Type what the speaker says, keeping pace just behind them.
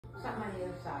something on the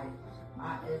other side.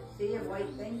 See a white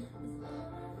thing?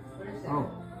 What is that?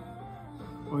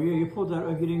 Oh yeah, you pulled that.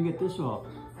 You didn't get this off.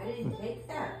 I didn't take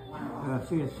that one off. Yeah,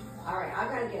 see it's. All right, I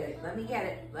gotta get it. Let me get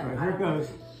it. All right, here it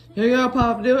goes. Here you go,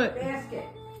 Pop. Do it. Basket.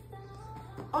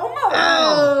 Almost.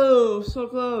 Oh, so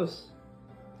close.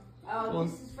 Oh,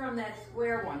 this is from that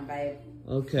square one, babe.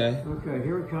 Okay. Okay,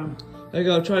 here it comes. There you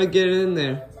go. Try to get it in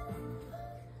there.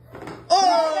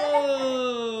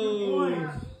 Oh!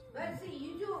 Let's see.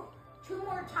 You do 2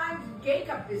 more times.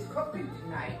 Jacob is cooking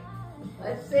tonight.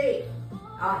 Let's see.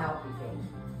 I'll help you, Jacob.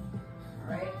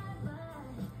 All right.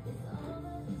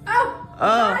 Oh, he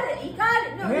got it. He got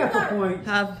it. No, he Half got a point.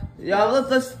 Yeah,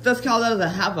 let's call that as a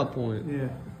half a point. Yeah.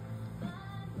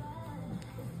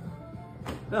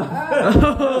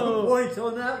 Oh. Points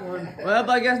on that one.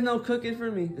 Well, I guess no cooking for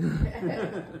me.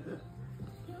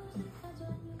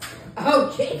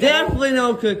 Oh, Jacob. Definitely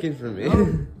no cooking for me.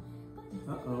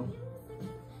 Uh-oh.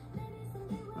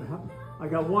 I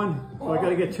got one, so I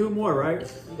gotta get 2 more, right?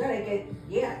 You gotta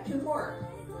get, 2 more.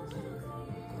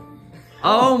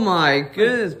 Oh my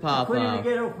goodness, Couldn't Papa. even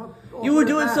get You were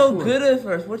doing so good at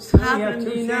first. What's We happening have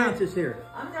to 2 you now? chances here.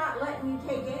 I'm not letting you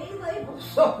take any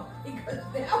labels off because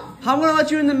now. How am I gonna let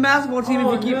you in the basketball team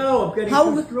if you keep? No, I'm getting How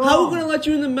too am strong. I gonna let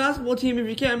you in the basketball team if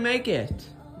you can't make it?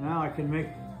 Now I can make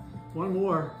 1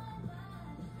 more.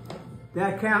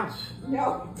 That counts.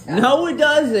 No. No, it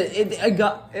doesn't. It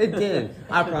didn't.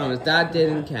 I promise. That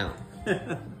didn't count.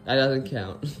 That doesn't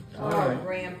count. Oh, Alright.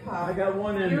 Grandpa. I got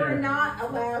 1 in You're there. not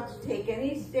allowed to take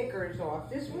any stickers off.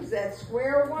 This was that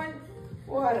square one.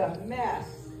 What a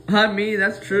mess. I mean,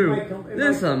 that's true.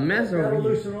 This is a mess Gotta over here.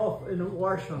 loosen off in the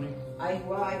wash, honey. I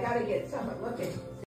gotta get some. Look at